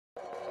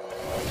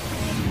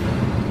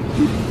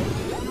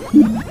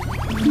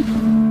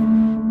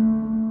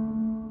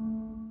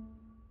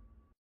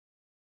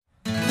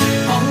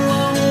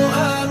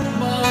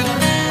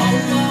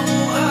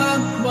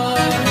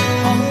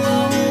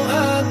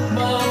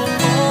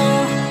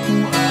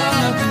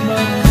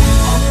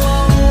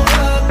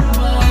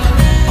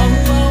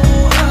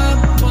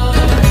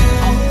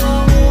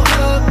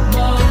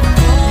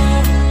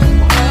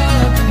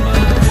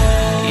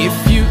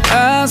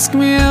Ask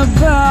me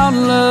about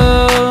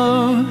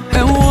love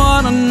and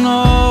wanna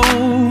know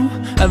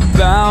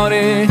about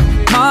it,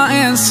 my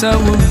answer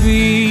will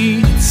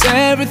be it's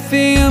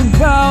everything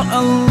about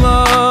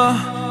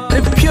Allah,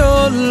 the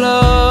pure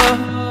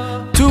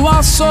love to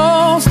our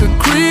souls, the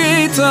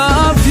creator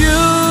of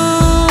you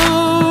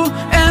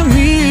and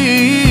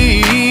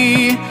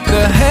me,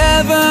 the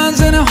heavens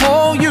and the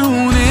whole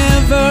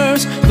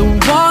universe, the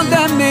one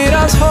that made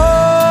us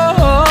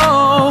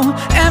whole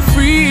and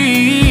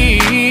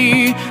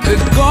free, the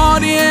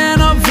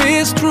guardian of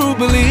his true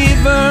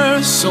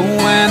believers. So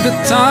when the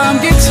time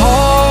gets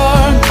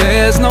hard,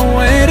 there's no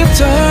way to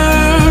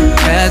turn.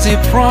 As he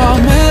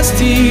promised,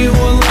 he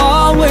will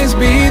always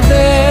be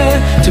there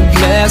to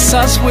bless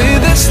us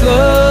with his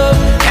love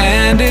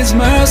and his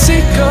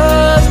mercy.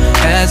 'Cause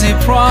as he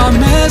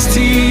promised,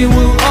 he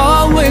will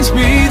always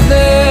be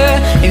there.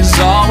 He's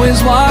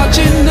always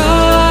watching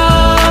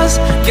us,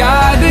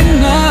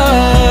 guiding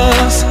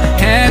us,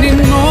 and he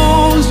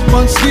knows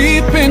what's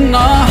deep in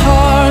our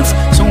hearts.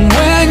 So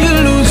when you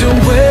lose your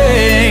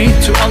way,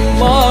 to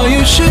Allah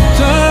you should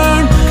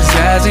turn. 'Cause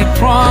as he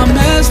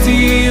promised,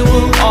 he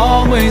will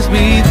always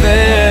be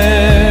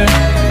there.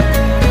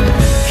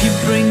 He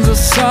brings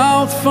us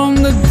out from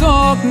the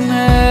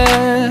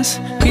darkness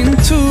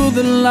into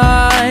the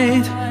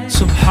light.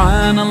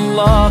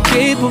 Subhanallah,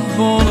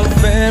 capable of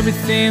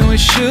everything. We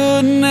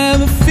should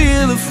never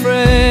feel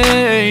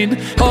afraid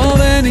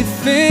of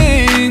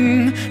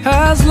anything,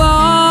 as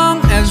long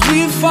as we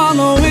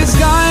follow his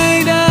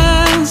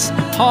guidance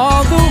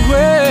all the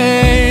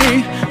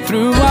way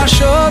through our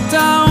short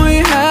time we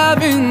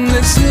have in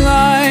this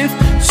life.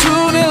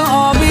 Soon it'll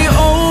all be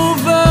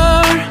over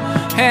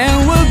and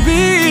we'll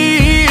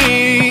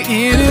be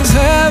in his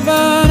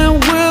heaven and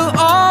we'll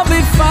all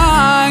be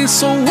fine.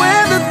 So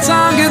when the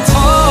time gets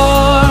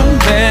hard,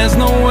 there's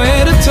no way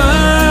to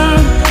turn.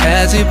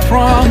 As he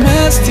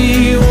promised,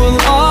 he will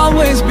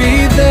always be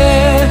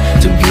there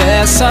to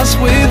bless us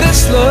with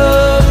his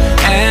love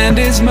and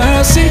his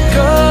mercy.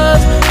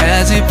 'Cause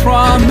as he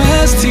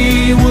promised,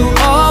 he will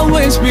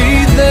always be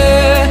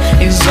there.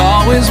 He's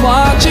always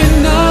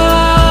watching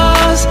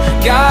us,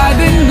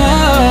 guiding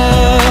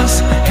us,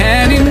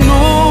 and he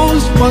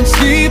knows what's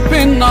deep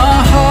in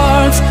our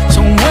hearts.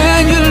 So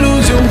when you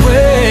lose your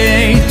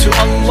way, to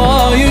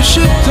Allah you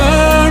should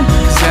turn.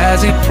 'Cause as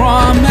he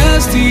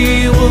promised,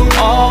 he will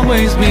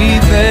always be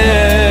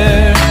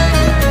there.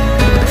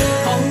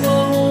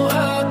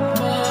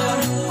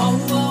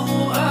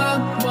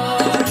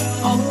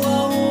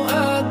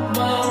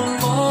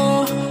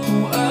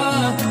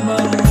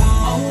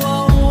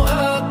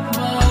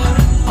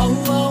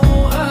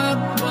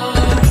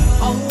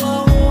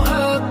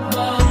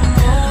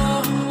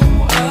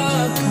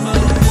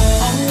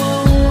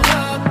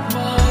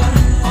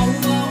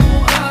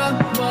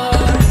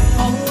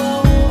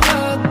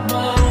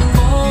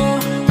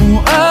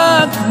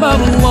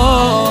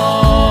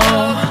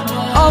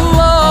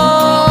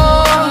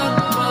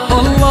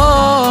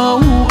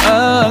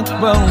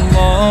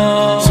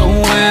 So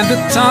when the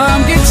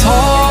time gets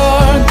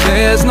hard,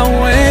 there's no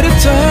way to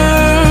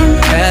turn.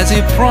 As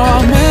he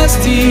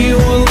promised, he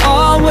will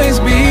always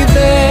be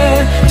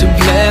there to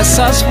bless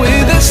us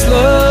with his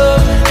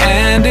love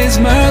and his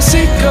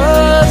mercy.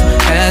 'Cause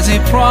as he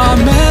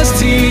promised,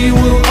 he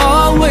will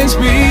always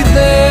be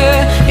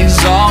there. He's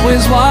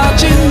always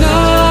watching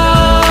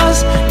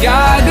us,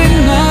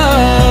 guiding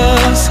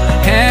us,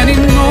 and he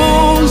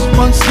knows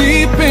what's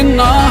deep in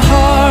our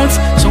hearts.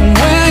 So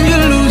when you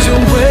lose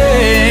your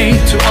way,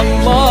 to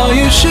Allah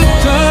you should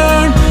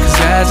turn. 'Cause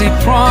as he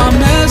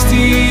promised,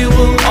 he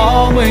will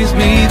always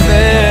be